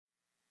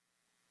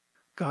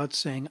God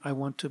saying, I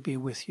want to be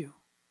with you.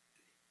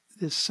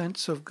 This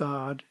sense of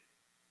God,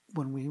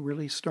 when we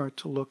really start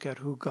to look at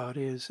who God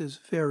is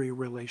very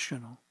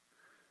relational.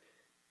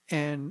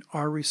 And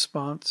our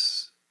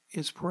response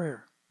is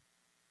prayer.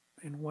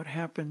 And what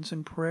happens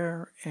in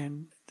prayer,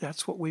 and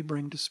that's what we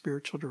bring to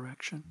spiritual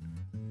direction.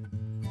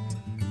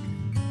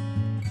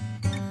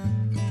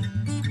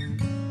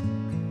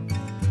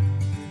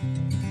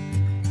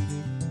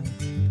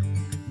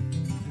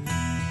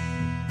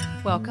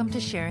 Welcome to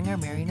Sharing Our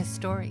Mariness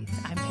Stories.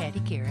 I'm Patty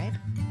Garrett.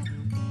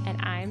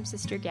 And I'm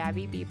Sister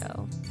Gabby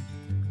Bebo.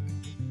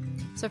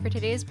 So for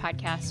today's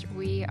podcast,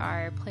 we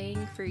are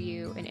playing for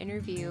you an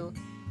interview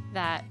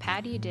that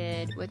Patty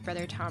did with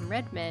Brother Tom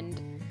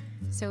Redmond.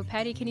 So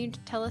Patty, can you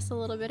tell us a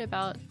little bit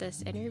about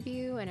this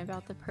interview and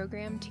about the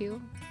program too?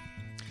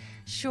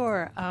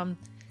 Sure.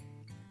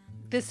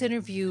 This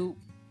interview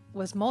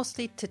was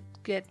mostly to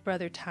get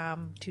Brother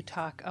Tom to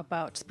talk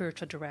about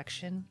spiritual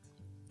direction,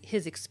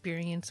 his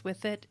experience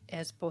with it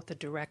as both a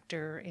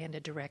director and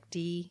a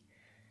directee.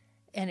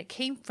 And it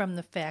came from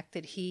the fact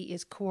that he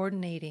is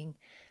coordinating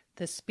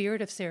the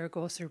Spirit of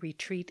Saragossa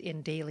Retreat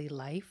in Daily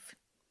Life,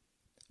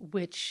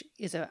 which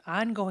is an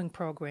ongoing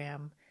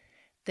program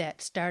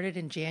that started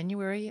in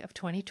January of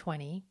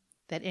 2020,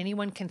 that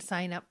anyone can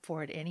sign up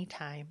for at any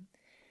time.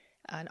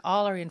 And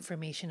all our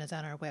information is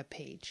on our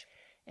webpage.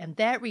 And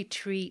that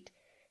retreat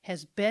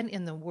has been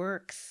in the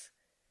works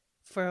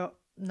for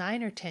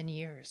 9 or 10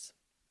 years.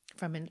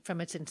 From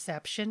its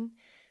inception,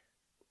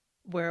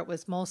 where it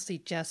was mostly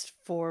just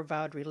for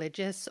vowed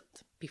religious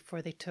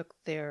before they took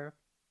their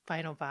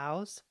final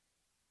vows,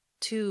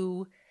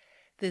 to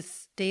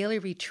this daily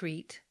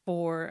retreat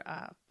for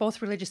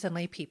both religious and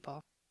lay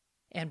people.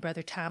 And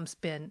Brother Tom's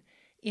been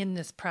in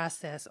this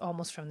process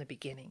almost from the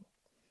beginning.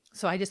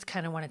 So I just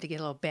kind of wanted to get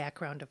a little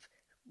background of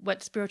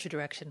what spiritual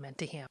direction meant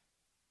to him.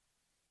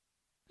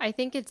 I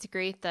think it's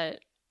great that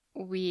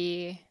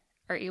we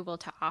are able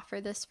to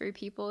offer this for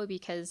people,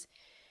 because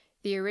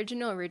the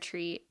original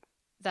retreat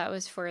that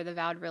was for the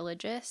vowed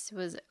religious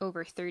was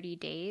over 30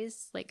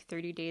 days, like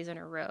 30 days in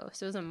a row.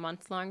 So it was a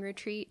month-long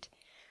retreat,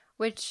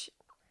 which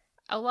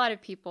a lot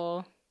of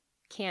people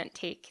can't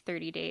take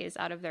 30 days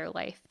out of their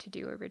life to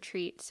do a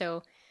retreat.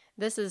 So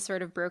this is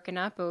sort of broken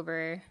up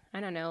over, I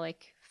don't know,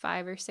 like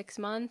 5 or 6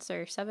 months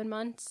or 7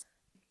 months.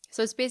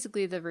 So it's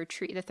basically the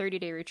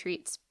 30-day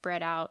retreat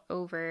spread out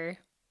over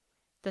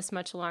this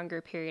much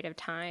longer period of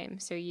time.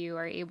 So you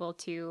are able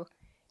to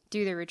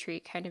do the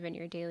retreat kind of in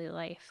your daily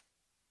life.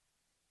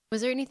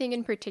 Was there anything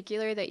in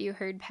particular that you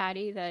heard,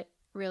 Patty, that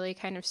really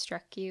kind of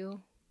struck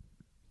you?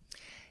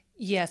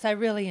 Yes, I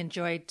really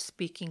enjoyed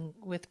speaking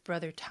with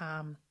Brother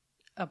Tom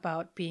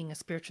about being a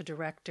spiritual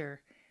director.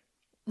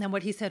 And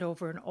what he said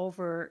over and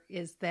over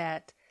is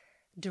that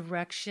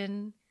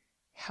direction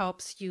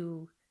helps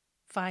you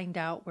find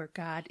out where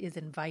God is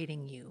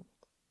inviting you.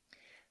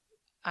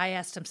 I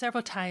asked him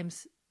several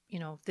times,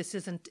 this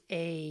isn't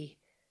a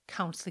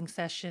counseling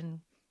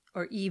session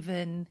or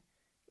even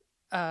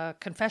a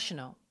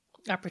confessional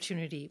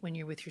opportunity when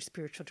you're with your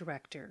spiritual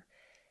director.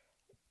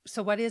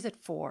 So what is it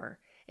for?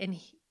 And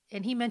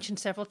he mentioned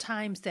several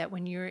times that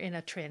when you're in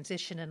a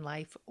transition in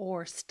life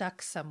or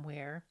stuck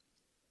somewhere,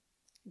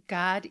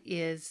 God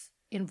is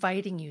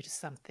inviting you to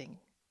something.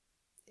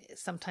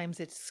 Sometimes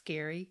it's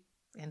scary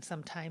and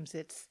sometimes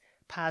it's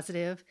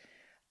positive.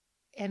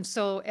 And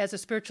so as a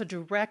spiritual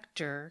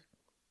director,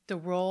 the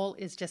role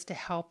is just to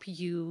help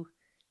you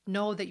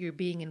know that you're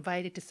being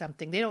invited to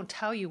something. They don't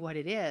tell you what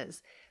it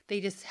is. They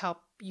just help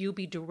you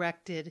be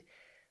directed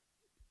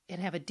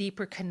and have a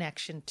deeper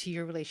connection to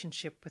your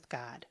relationship with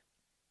God.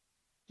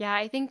 Yeah,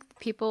 I think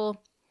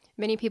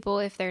many people,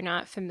 if they're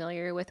not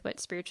familiar with what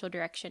spiritual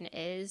direction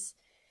is,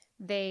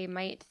 they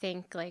might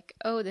think like,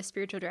 oh, the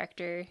spiritual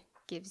director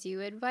gives you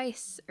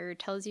advice or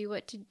tells you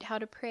how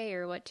to pray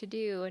or what to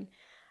do. And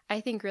I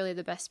think really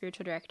the best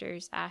spiritual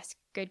directors ask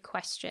good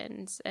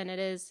questions, and it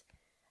is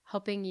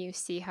helping you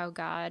see how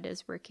God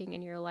is working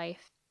in your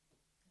life.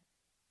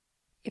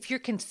 If you're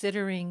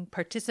considering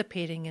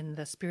participating in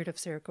the Spirit of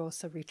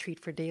Saragossa Retreat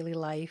for Daily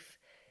Life,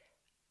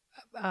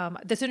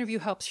 this interview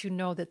helps you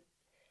know that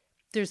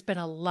there's been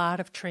a lot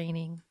of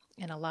training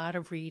and a lot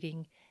of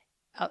reading,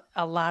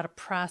 a lot of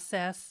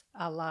process,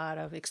 a lot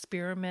of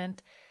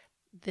experiment.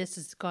 This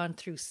has gone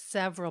through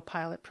several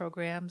pilot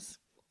programs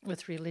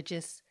with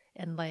religious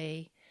and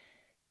lay.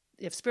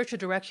 If spiritual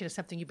direction is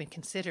something you've been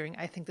considering,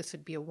 I think this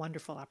would be a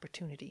wonderful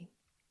opportunity.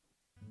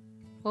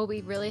 Well,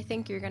 we really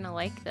think you're going to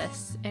like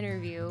this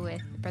interview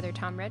with Brother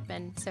Tom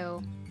Redmond,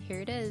 so here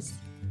it is.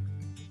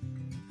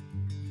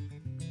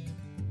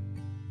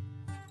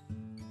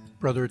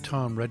 Brother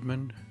Tom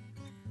Redmond,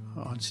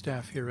 on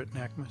staff here at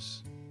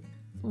NACMS.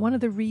 One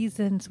of the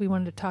reasons we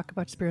wanted to talk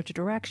about spiritual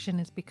direction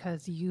is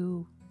because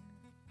you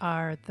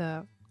are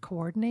the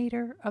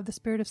coordinator of the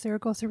Spirit of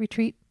Saragossa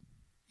Retreat.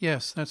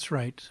 Yes, that's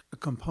right. A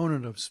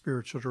component of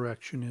spiritual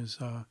direction is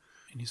an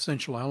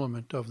essential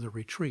element of the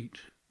retreat.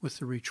 With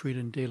the retreat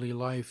in daily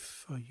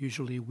life,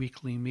 usually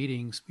weekly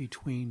meetings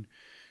between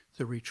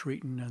the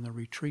retreatant and the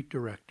retreat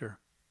director.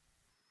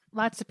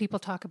 Lots of people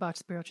talk about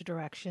spiritual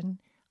direction.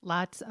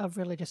 Lots of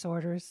religious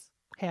orders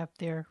have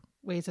their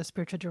ways of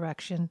spiritual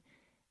direction.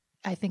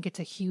 I think it's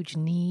a huge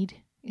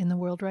need in the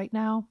world right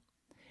now.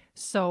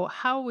 So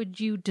how would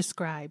you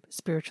describe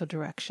spiritual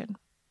direction?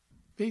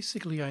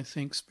 Basically, I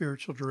think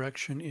spiritual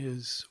direction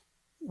is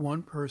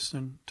one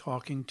person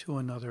talking to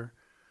another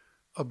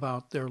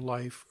about their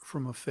life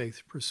from a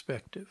faith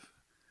perspective.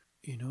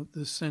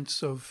 The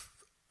sense of,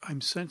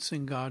 I'm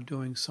sensing God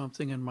doing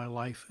something in my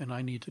life and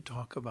I need to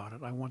talk about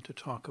it. I want to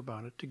talk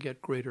about it to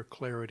get greater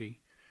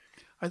clarity.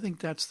 I think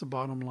that's the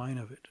bottom line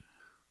of it.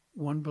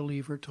 One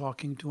believer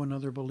talking to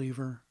another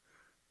believer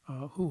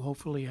who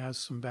hopefully has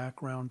some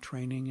background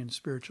training in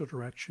spiritual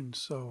direction,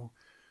 so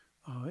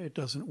it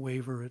doesn't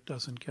waver, it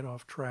doesn't get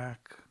off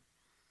track.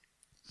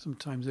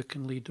 Sometimes it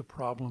can lead to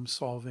problem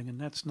solving, and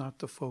that's not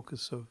the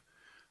focus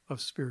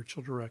of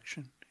spiritual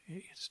direction.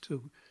 It's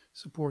to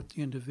support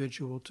the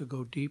individual to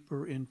go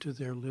deeper into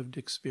their lived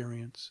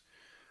experience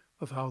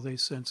of how they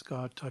sense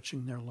God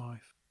touching their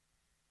life.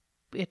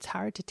 It's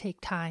hard to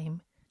take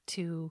time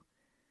to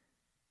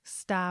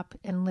stop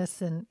and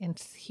listen and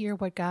hear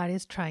what God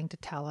is trying to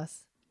tell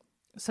us.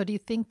 So do you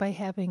think by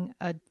having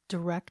a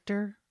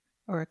director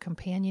or a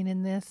companion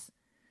in this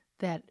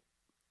that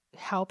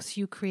helps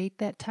you create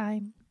that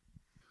time?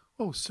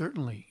 Oh,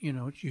 certainly.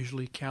 It's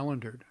usually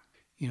calendared.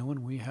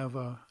 When we have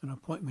an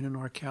appointment in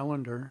our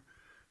calendar,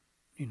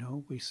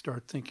 we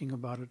start thinking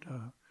about it,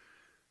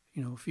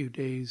 a few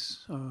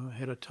days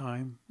ahead of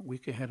time, a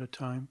week ahead of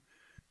time.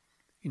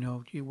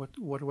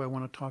 What do I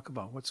want to talk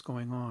about? What's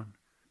going on?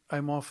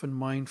 I'm often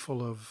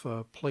mindful of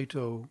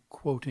Plato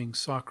quoting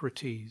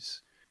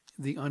Socrates,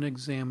 "The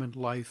unexamined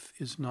life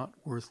is not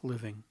worth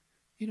living."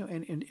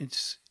 And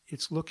it's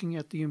looking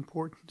at the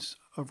importance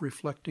of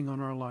reflecting on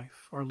our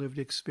life, our lived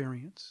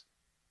experience.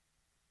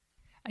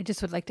 I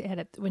just would like to add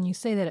it. When you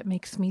say that, it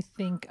makes me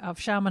think of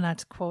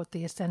Chaminad's quote,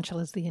 "The essential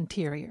is the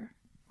interior."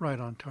 Right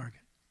on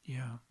target.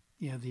 Yeah,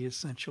 the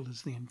essential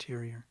is the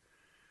interior.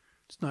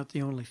 It's not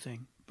the only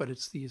thing, but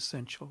it's the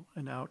essential.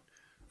 And out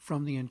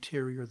from the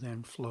interior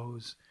then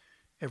flows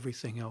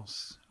everything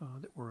else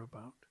that we're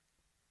about.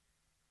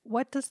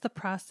 What does the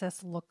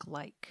process look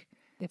like?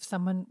 If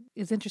someone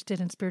is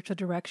interested in spiritual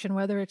direction,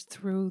 whether it's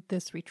through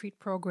this retreat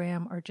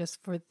program or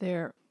just for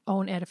their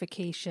own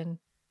edification?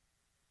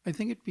 I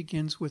think it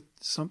begins with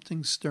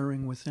something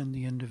stirring within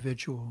the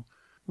individual,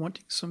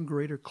 wanting some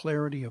greater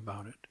clarity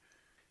about it.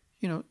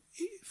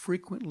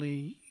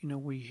 Frequently,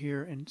 we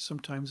hear and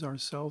sometimes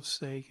ourselves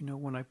say,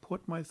 when I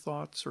put my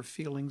thoughts or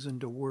feelings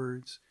into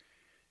words,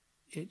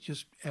 it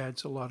just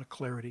adds a lot of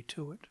clarity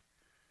to it.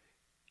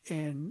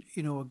 And,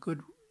 a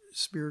good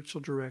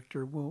spiritual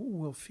director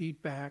will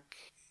feed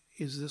back,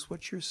 is this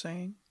what you're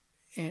saying?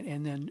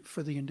 And then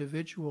for the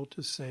individual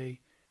to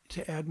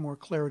add more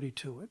clarity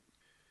to it.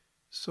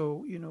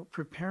 So,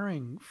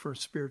 preparing for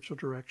spiritual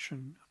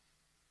direction,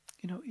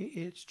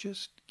 it's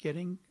just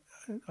getting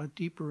a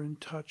deeper in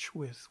touch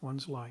with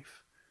one's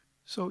life.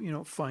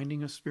 So,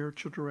 finding a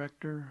spiritual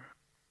director,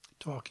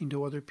 talking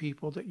to other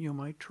people that you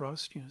might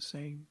trust,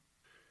 saying,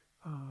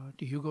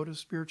 do you go to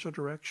spiritual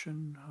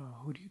direction?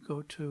 Who do you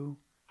go to?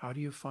 How do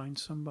you find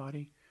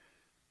somebody?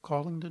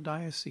 Calling the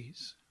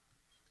diocese.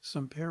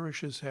 Some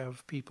parishes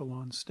have people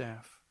on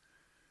staff.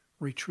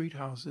 Retreat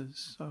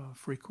houses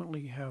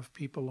frequently have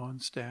people on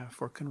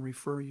staff or can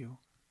refer you.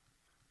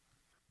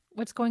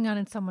 What's going on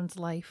in someone's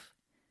life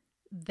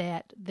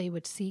that they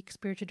would seek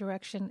spiritual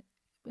direction?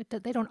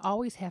 They don't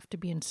always have to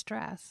be in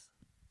stress.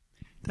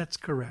 That's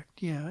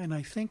correct, yeah. And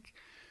I think,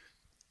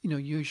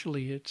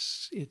 usually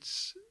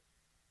it's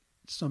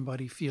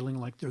somebody feeling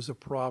like there's a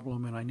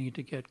problem and I need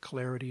to get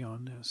clarity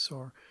on this,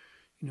 or,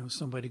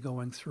 somebody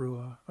going through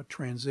a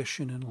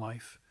transition in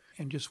life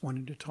and just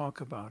wanting to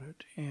talk about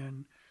it.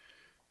 And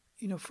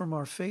from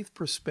our faith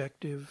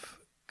perspective,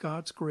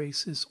 God's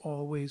grace is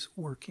always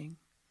working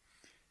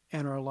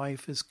and our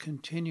life is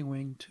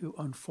continuing to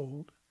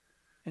unfold.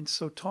 And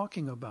so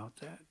talking about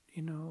that,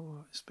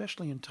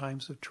 especially in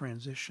times of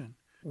transition,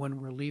 when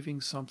we're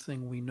leaving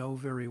something we know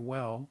very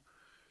well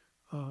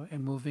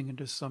and moving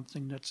into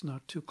something that's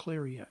not too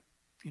clear yet,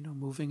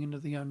 moving into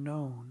the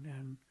unknown.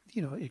 And,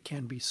 it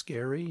can be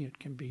scary, it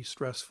can be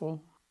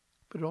stressful,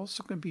 but it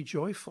also can be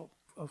joyful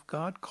of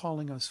God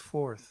calling us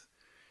forth.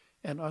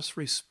 And us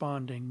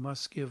responding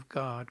must give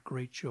God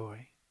great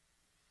joy.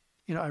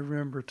 I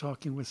remember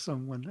talking with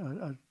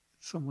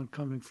someone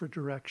coming for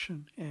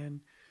direction, and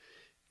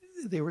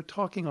they were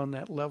talking on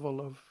that level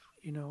of,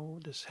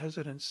 this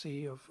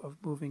hesitancy of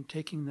moving,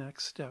 taking the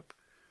next step.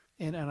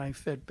 And I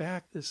fed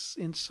back this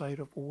insight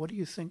of, well, what do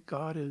you think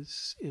God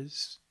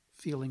is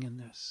feeling in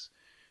this,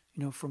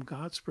 from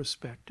God's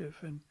perspective?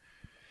 And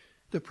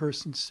the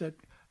person said,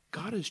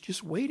 God is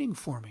just waiting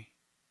for me.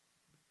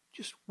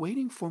 Just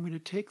waiting for me to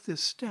take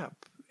this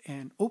step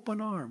and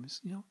open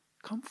arms,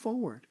 come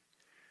forward.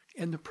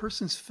 And the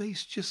person's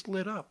face just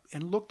lit up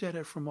and looked at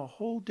it from a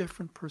whole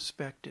different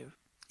perspective,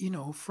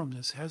 from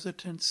this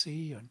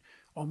hesitancy and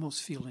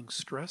almost feeling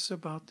stress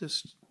about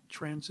this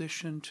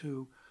transition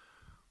to,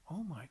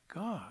 oh my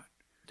God,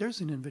 there's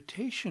an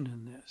invitation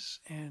in this.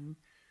 And,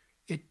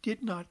 It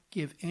did not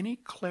give any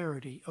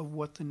clarity of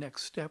what the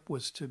next step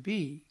was to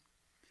be,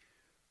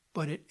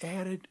 but it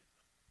added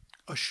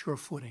a sure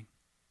footing,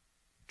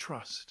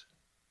 trust,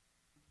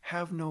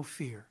 have no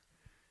fear.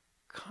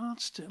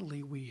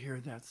 Constantly we hear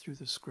that through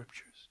the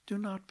scriptures. Do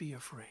not be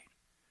afraid.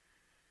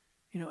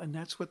 And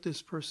that's what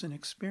this person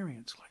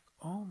experienced. Like,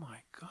 oh my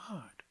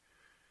God,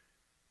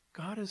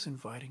 God is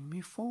inviting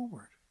me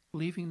forward,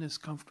 leaving this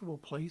comfortable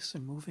place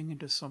and moving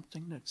into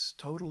something that's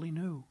totally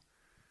new.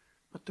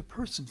 But the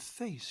person's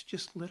face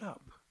just lit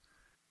up,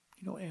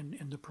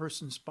 and the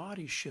person's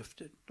body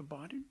shifted. The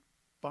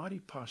body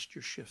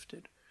posture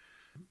shifted,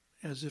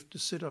 as if to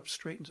sit up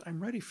straight and say,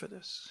 I'm ready for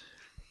this,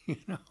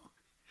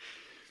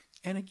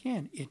 And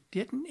again, it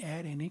didn't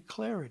add any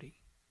clarity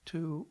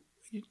to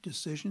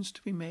decisions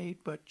to be made,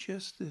 but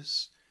just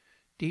this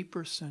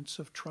deeper sense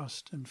of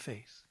trust and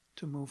faith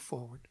to move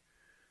forward.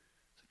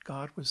 That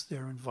God was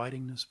there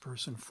inviting this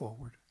person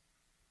forward.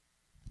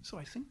 So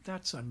I think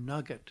that's a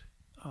nugget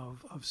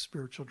of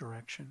spiritual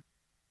direction.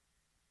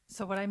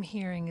 So what I'm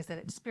hearing is that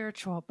it's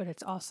spiritual, but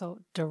it's also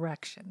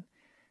direction.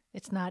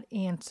 It's not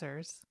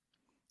answers.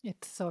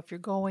 So if you're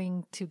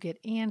going to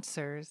get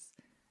answers,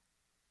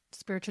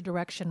 spiritual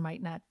direction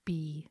might not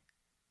be,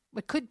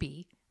 it could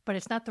be, but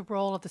it's not the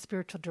role of the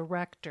spiritual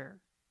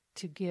director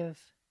to give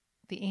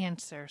the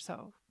answer.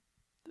 So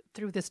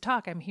through this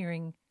talk, I'm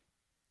hearing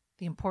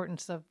the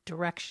importance of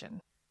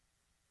direction.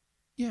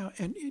 Yeah,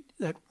 and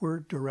that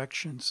word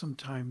direction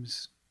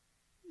sometimes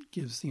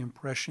gives the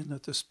impression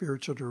that the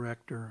spiritual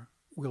director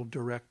will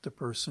direct the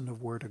person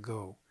of where to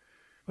go.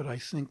 But I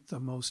think the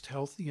most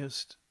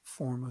healthiest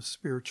form of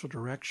spiritual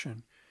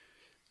direction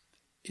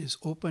is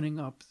opening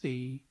up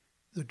the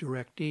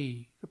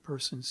directee, the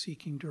person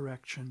seeking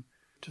direction,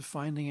 to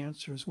find the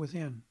answers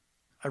within.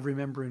 I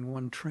remember in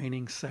one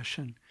training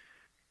session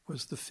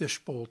was the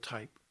fishbowl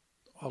type.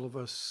 All of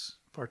us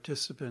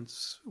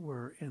participants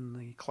were in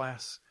the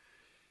class,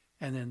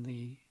 and then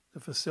the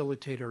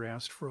facilitator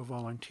asked for a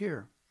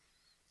volunteer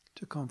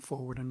to come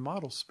forward and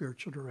model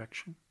spiritual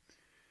direction.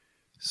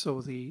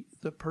 So the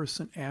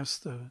person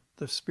asked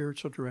the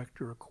spiritual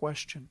director a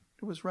question.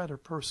 It was rather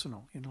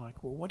personal,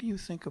 like, well, what do you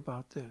think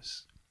about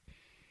this?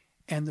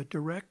 And the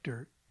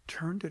director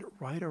turned it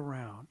right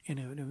around in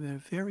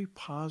a very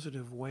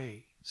positive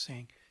way,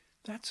 saying,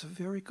 that's a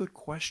very good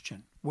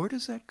question. Where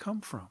does that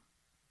come from?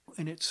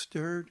 And it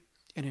stirred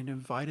and it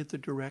invited the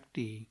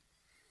directee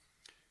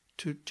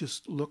to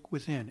just look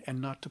within and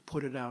not to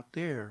put it out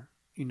there,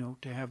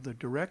 to have the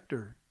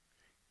director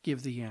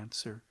give the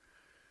answer,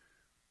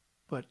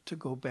 but to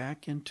go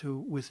back into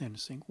within,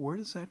 saying, where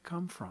does that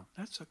come from?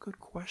 That's a good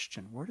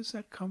question. Where does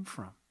that come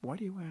from? Why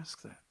do you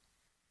ask that?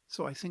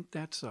 So I think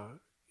that's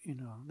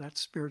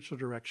that's spiritual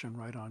direction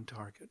right on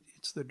target.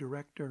 It's the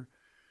director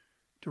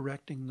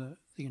directing the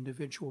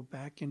individual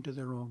back into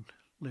their own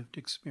lived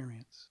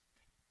experience.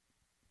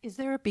 Is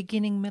there a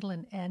beginning, middle,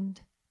 and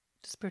end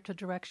to spiritual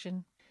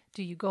direction?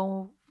 Do you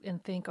go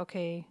and think,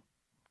 okay,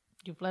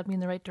 you've led me in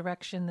the right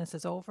direction, this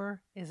is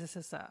over? Is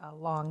this a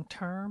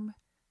long-term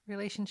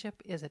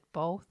relationship? Is it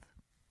both?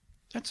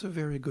 That's a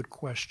very good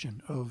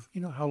question of,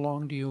 how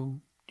long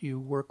do you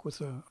work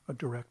with a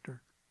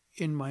director?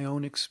 In my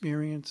own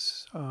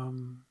experience,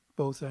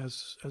 both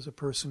as a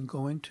person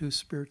going to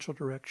spiritual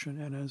direction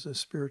and as a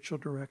spiritual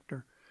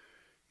director,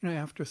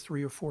 after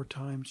 3 or 4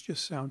 times,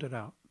 just sound it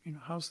out.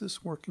 How's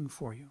this working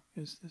for you?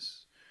 Is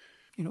this,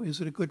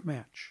 is it a good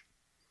match?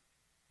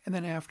 And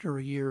then after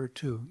a year or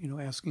 2,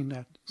 asking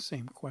that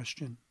same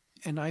question.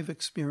 And I've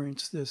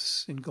experienced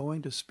this in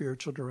going to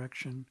spiritual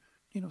direction.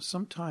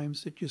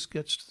 Sometimes it just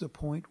gets to the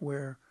point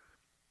where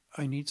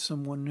I need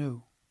someone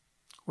new,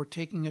 or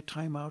taking a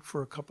time out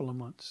for a couple of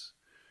months.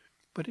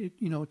 But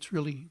it's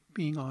really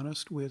being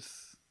honest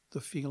with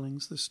the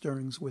feelings, the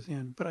stirrings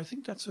within. But I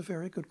think that's a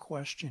very good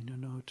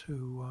question,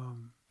 to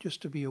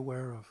just to be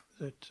aware of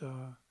that.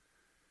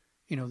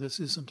 This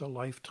isn't a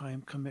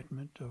lifetime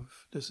commitment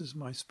of this is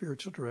my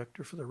spiritual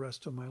director for the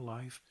rest of my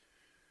life.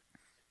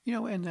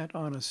 And that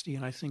honesty.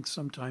 And I think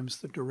sometimes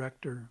the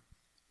director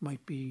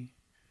might be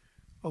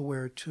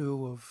aware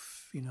too of,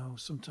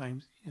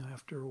 sometimes,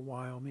 after a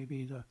while,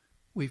 maybe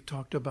we've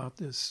talked about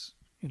this,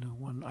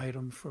 one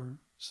item for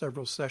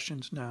several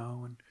sessions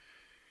now, and,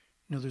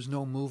 there's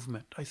no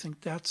movement. I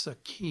think that's a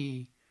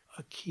key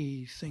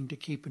thing to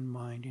keep in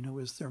mind,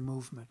 is there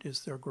movement,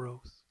 is there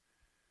growth?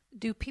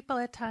 Do people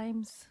at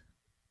times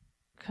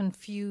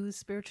confuse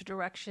spiritual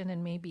direction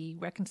and maybe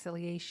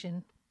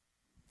reconciliation,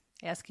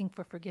 asking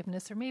for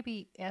forgiveness, or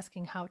maybe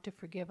asking how to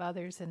forgive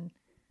others? And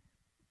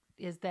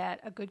is that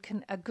a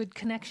good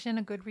connection,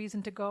 a good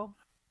reason to go?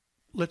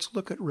 Let's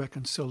look at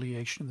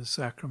reconciliation, the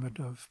sacrament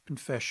of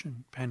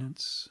confession,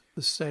 penance.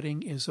 The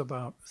setting is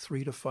about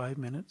 3 to 5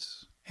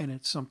 minutes, and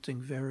it's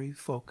something very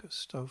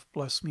focused of,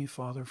 bless me,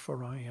 Father,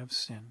 for I have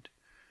sinned.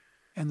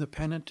 And the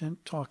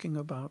penitent talking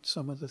about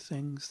some of the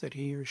things that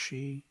he or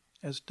she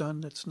has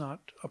done that's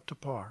not up to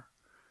par.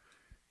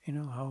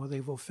 How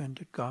they've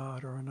offended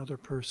God or another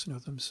person or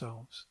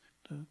themselves.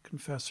 The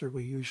confessor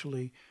will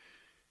usually,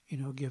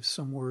 give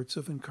some words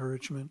of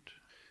encouragement,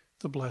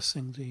 the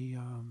blessing,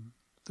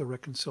 the the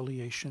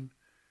reconciliation,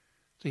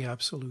 the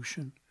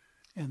absolution,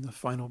 and the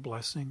final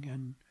blessing,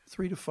 and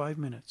 3 to 5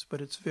 minutes,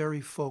 but it's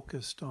very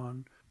focused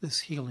on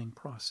this healing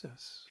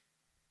process.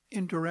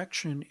 In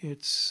direction,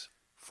 it's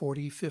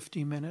 40,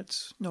 50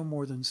 minutes, no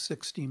more than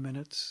 60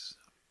 minutes,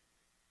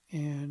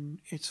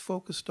 and it's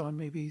focused on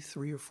maybe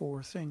 3 or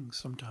 4 things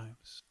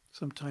sometimes.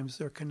 Sometimes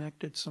they're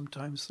connected,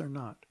 sometimes they're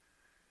not.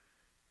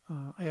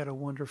 I had a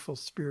wonderful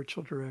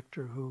spiritual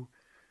director who,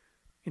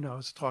 I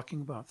was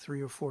talking about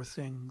 3 or 4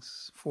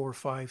 things, 4 or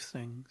 5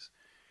 things,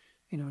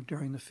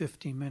 during the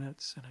 50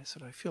 minutes. And I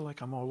said, I feel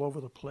like I'm all over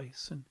the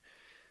place. And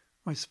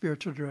my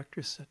spiritual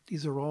director said,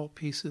 these are all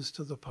pieces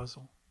to the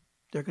puzzle.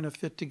 They're going to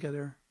fit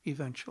together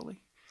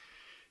eventually.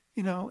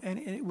 And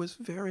it was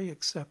very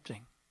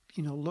accepting,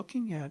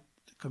 looking at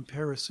the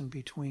comparison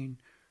between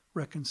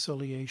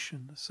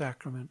reconciliation, the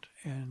sacrament,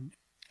 and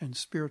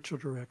spiritual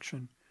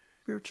direction.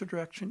 Spiritual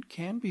direction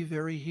can be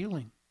very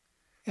healing.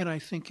 And I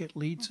think it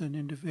leads an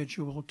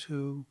individual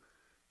to,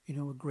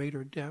 a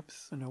greater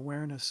depth and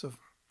awareness of,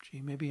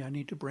 maybe I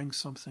need to bring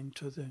something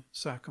to the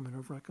sacrament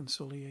of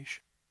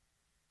reconciliation.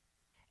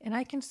 And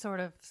I can sort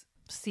of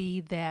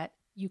see that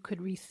you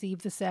could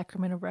receive the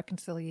sacrament of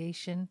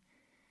reconciliation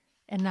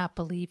and not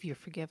believe you're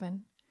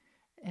forgiven,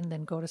 and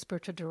then go to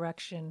spiritual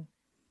direction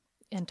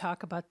and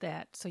talk about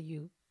that so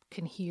you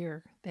can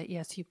hear that,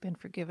 yes, you've been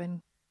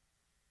forgiven.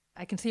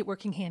 I can see it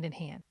working hand in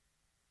hand.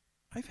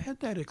 I've had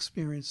that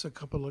experience a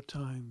couple of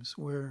times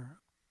where,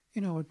 a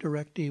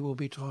directee will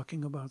be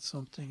talking about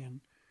something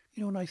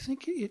and I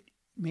think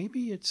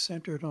maybe it's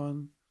centered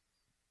on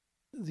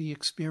the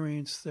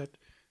experience that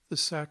the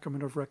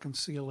sacrament of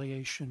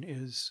reconciliation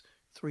is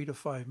 3 to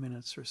 5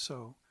 minutes or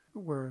so,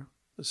 where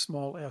the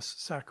small s,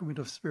 sacrament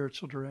of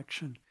spiritual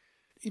direction,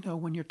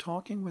 when you're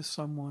talking with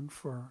someone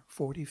for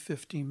 40,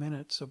 50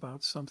 minutes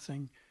about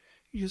something,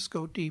 you just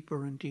go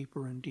deeper and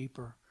deeper and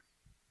deeper.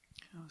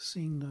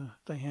 Seeing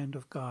the hand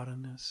of God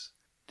in this.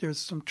 There's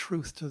some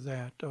truth to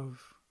that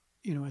of,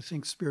 I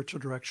think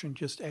spiritual direction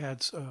just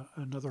adds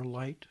another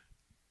light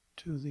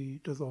to the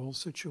whole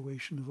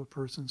situation of a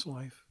person's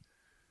life,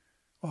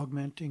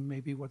 augmenting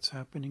maybe what's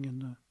happening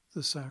in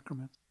the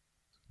sacrament.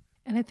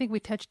 And I think we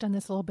touched on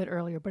this a little bit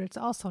earlier, but it's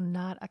also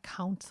not a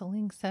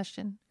counseling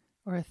session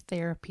or a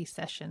therapy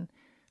session.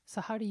 So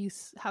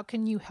how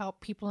can you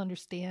help people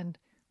understand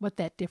what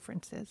that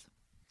difference is?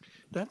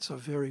 That's a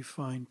very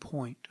fine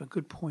point, a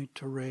good point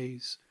to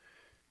raise.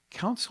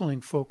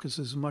 Counseling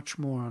focuses much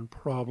more on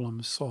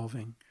problem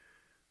solving,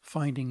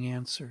 finding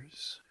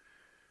answers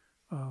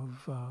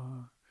of,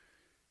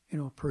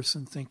 a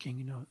person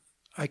thinking,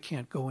 I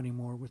can't go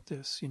anymore with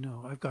this,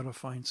 I've got to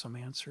find some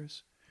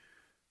answers.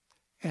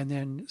 And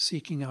then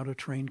seeking out a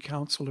trained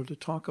counselor to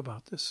talk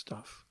about this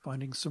stuff,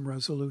 finding some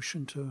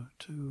resolution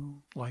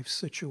to life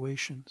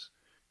situations.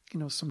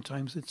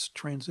 Sometimes it's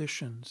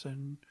transitions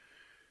and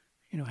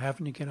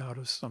having to get out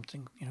of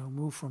something,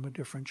 move from a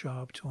different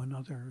job to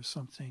another or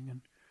something.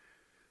 And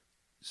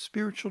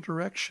spiritual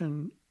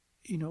direction,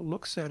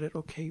 looks at it,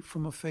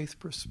 from a faith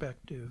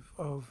perspective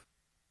of,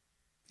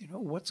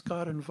 what's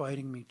God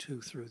inviting me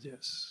to through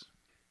this?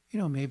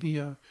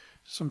 Maybe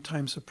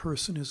sometimes a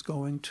person is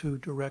going to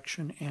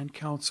direction and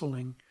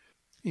counseling,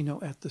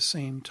 at the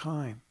same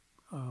time.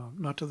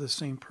 Not to the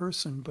same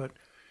person, but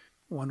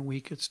one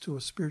week it's to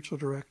a spiritual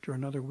director,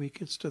 another week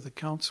it's to the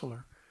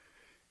counselor.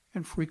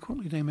 And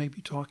frequently they may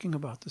be talking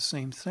about the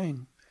same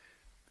thing,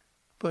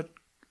 but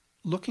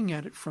looking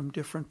at it from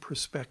different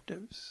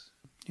perspectives.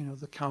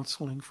 The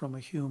counseling from a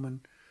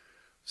human,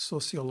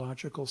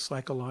 sociological,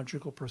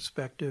 psychological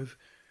perspective,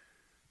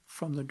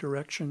 from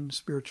the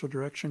spiritual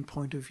direction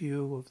point of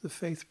view of the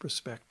faith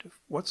perspective.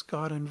 What's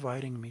God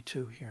inviting me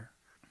to here?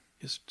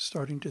 Just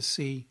starting to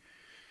see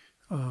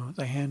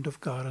the hand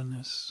of God in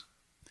this.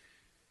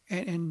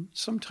 And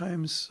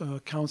sometimes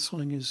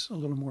counseling is a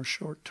little more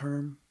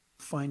short-term,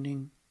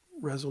 finding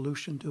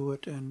resolution to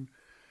it and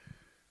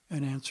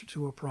an answer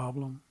to a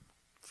problem,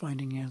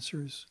 finding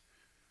answers.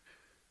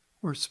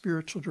 Where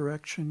spiritual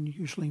direction,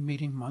 usually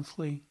meeting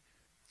monthly,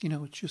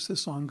 it's just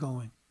this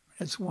ongoing.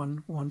 As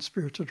one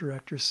spiritual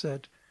director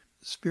said,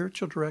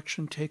 spiritual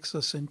direction takes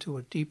us into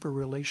a deeper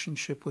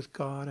relationship with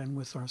God and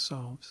with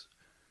ourselves.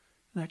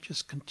 And that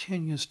just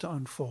continues to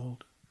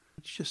unfold.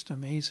 It's just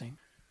amazing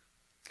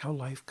how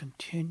life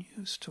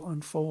continues to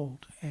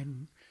unfold.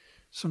 And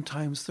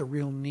sometimes the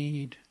real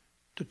need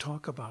to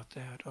talk about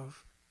that,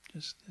 of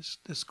just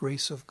this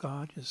grace of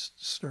God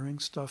just stirring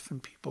stuff in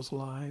people's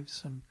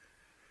lives. And,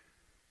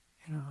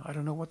 I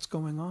don't know what's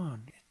going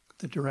on.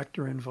 The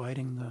director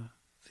inviting the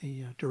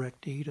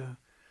directee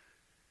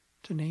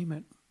to name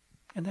it.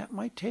 And that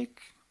might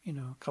take,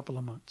 a couple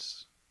of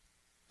months,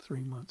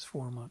 3 months,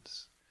 4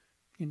 months.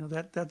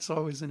 That's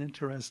always an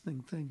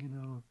interesting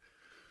thing,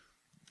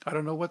 I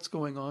don't know what's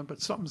going on,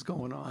 but something's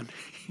going on.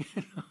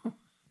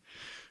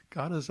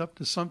 God is up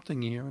to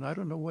something here, and I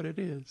don't know what it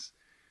is.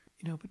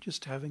 But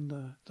just having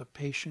the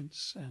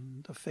patience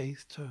and the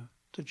faith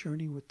to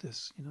journey with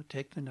this,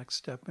 take the next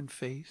step in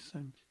faith.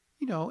 And,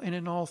 and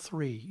in all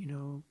three,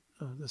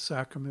 the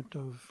sacrament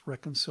of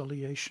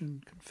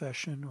reconciliation,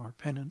 confession, or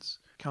penance,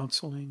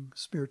 counseling,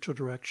 spiritual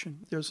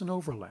direction, there's an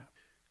overlap.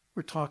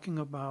 We're talking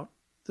about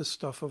the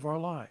stuff of our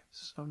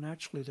lives. So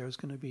naturally there's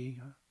going to be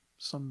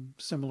some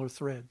similar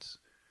threads.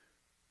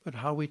 But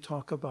how we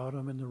talk about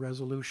them and the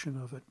resolution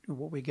of it, and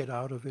what we get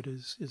out of it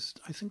is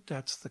I think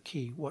that's the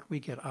key. What we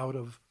get out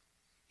of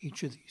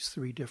each of these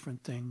three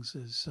different things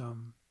is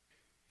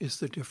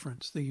the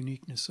difference, the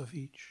uniqueness of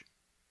each.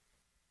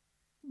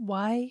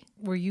 Why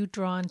were you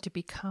drawn to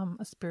become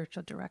a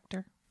spiritual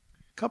director?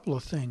 A couple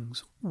of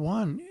things.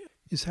 One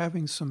is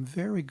having some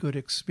very good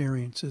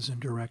experiences in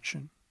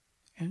direction,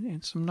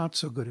 and some not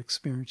so good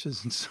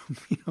experiences in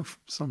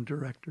some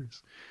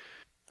directors.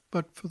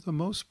 But for the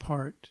most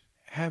part,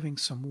 having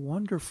some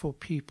wonderful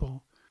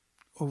people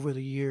over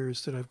the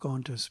years that I've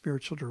gone to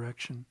spiritual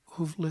direction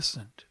who've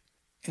listened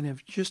and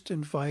have just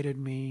invited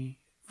me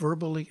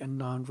verbally and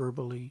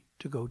non-verbally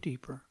to go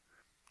deeper,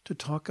 to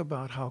talk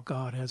about how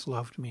God has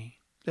loved me.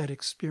 That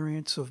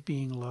experience of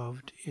being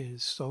loved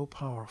is so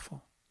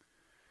powerful.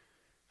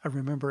 I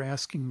remember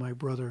asking my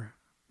brother,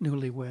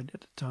 newlywed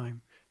at the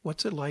time,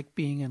 what's it like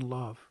being in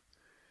love?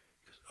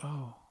 He goes,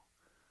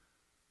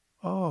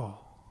 oh.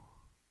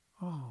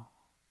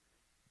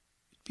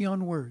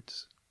 Beyond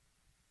words.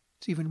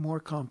 It's even more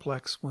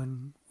complex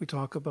when we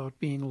talk about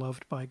being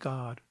loved by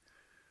God,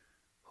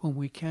 whom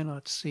we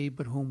cannot see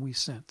but whom we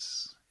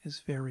sense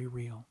is very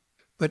real.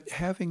 But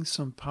having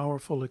some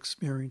powerful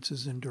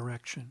experiences in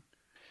direction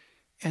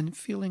and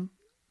feeling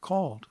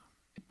called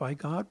by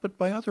God, but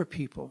by other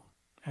people.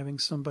 Having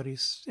somebody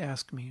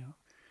ask me,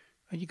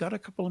 you got a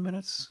couple of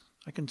minutes?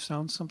 I can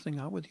sound something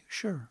out with you?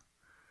 Sure.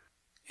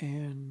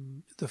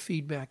 And the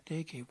feedback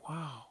they gave,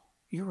 wow,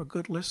 you're a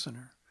good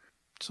listener.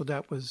 So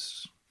that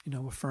was,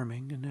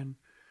 affirming. And then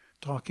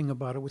talking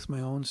about it with my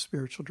own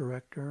spiritual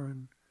director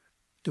and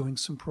doing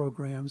some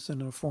programs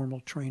and a formal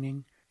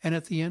training. And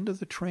at the end of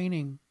the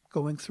training,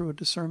 going through a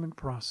discernment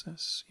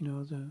process.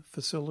 The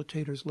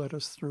facilitators led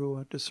us through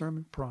a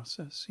discernment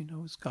process.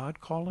 Is God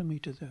calling me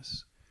to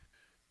this?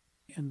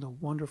 And the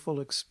wonderful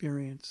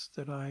experience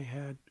that I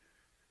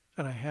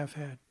have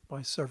had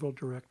by several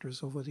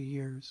directors over the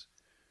years.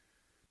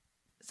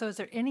 So is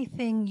there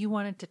anything you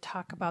wanted to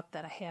talk about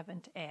that I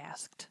haven't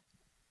asked?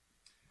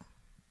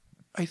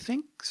 I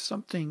think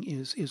something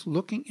is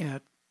looking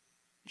at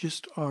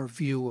just our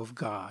view of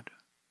God,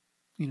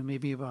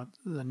 maybe about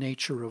the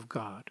nature of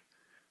God.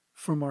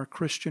 From our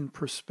Christian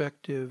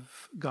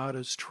perspective, God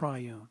is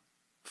triune,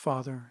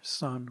 Father,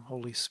 Son,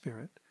 Holy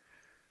Spirit,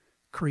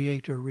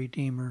 Creator,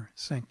 Redeemer,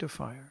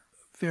 Sanctifier.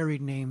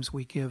 Varied names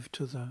we give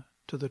to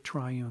the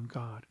triune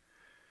God.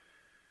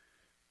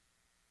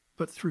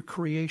 But through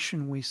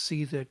creation, we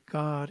see that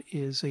God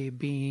is a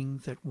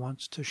being that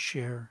wants to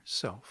share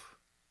self.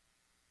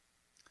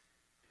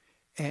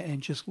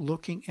 And just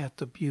looking at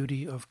the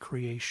beauty of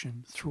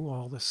creation through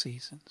all the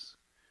seasons.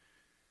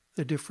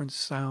 The different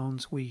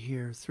sounds we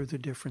hear through the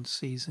different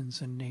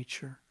seasons in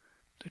nature,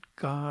 that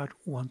God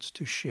wants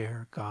to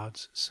share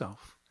God's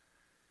self.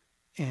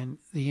 And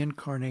the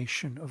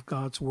incarnation of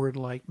God's Word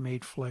light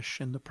made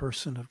flesh in the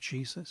person of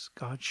Jesus,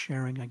 God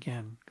sharing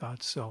again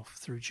God's self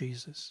through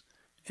Jesus.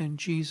 And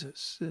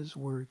Jesus'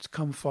 words,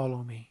 come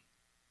follow me,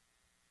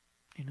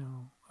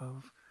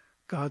 of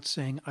God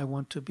saying, I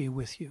want to be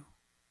with you.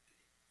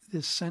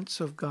 This sense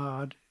of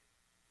God,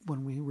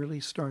 when we really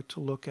start to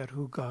look at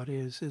who God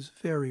is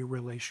very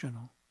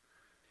relational.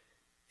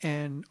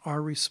 And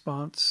our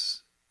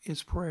response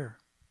is prayer.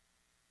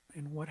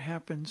 And what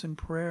happens in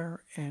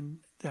prayer, and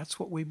that's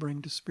what we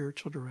bring to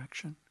spiritual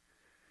direction.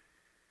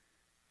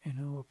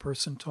 A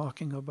person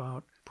talking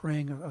about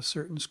praying a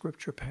certain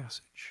scripture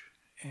passage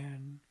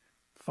and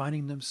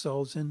finding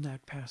themselves in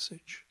that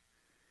passage.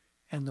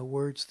 And the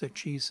words that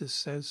Jesus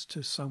says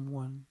to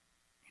someone,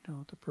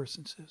 the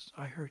person says,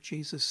 I heard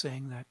Jesus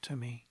saying that to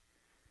me.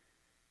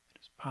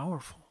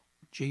 Powerful.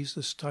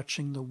 Jesus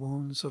touching the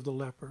wounds of the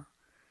leper.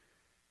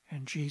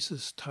 And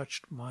Jesus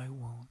touched my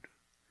wound.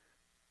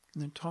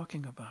 And then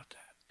talking about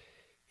that.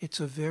 It's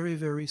a very,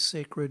 very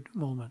sacred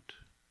moment.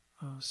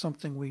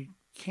 Something we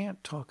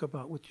can't talk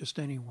about with just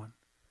anyone.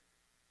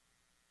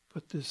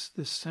 But this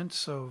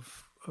sense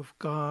of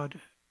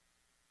God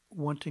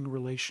wanting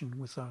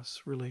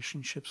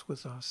relationships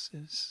with us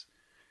is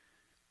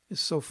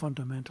so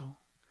fundamental.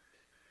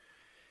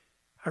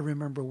 I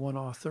remember one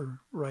author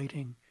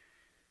writing,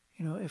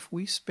 if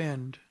we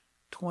spend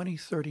 20,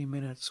 30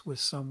 minutes with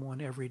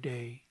someone every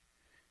day,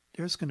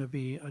 there's going to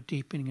be a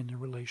deepening in the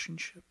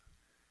relationship.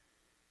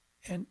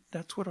 And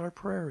that's what our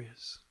prayer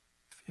is.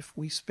 If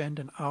we spend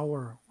an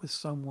hour with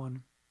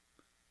someone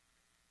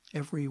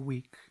every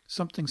week,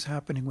 something's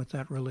happening with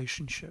that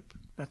relationship.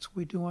 That's what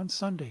we do on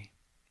Sunday.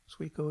 So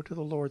we go to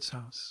the Lord's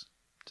house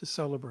to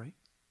celebrate,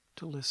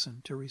 to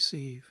listen, to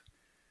receive,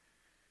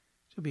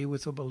 to be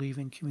with a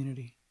believing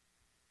community.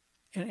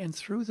 And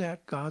through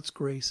that, God's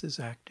grace is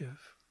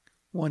active.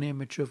 One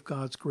image of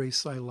God's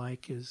grace I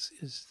like is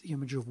the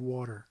image of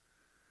water.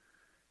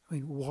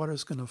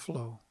 Water's going to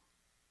flow.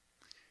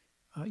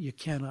 You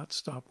cannot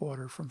stop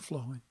water from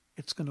flowing.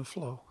 It's going to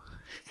flow.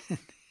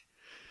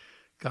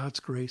 God's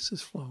grace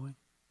is flowing.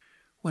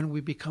 When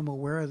we become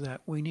aware of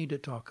that, we need to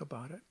talk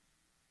about it.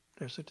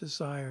 There's a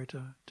desire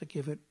to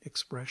give it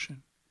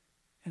expression.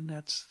 And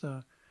that's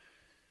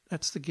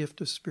the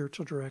gift of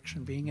spiritual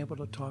direction, being able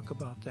to talk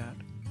about that,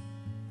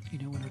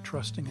 in a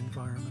trusting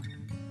environment.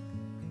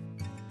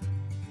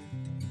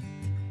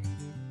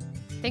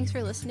 Thanks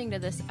for listening to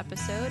this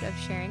episode of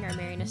Sharing Our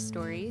Marianist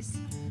Stories.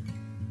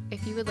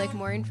 If you would like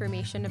more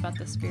information about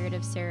the Spirit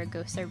of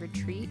Saragossa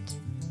Retreat,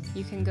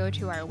 you can go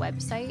to our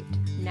website,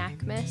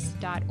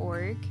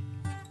 nacmis.org.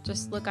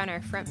 Just look on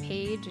our front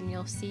page and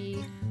you'll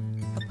see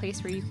a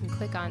place where you can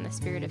click on the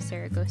Spirit of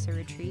Saragossa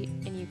Retreat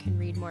and you can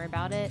read more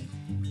about it.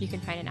 You can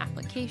find an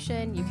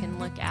application. You can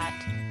look at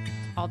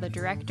all the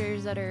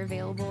directors that are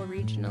available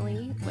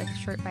regionally with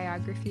short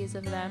biographies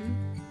of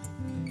them.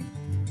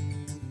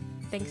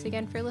 Thanks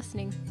again for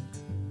listening.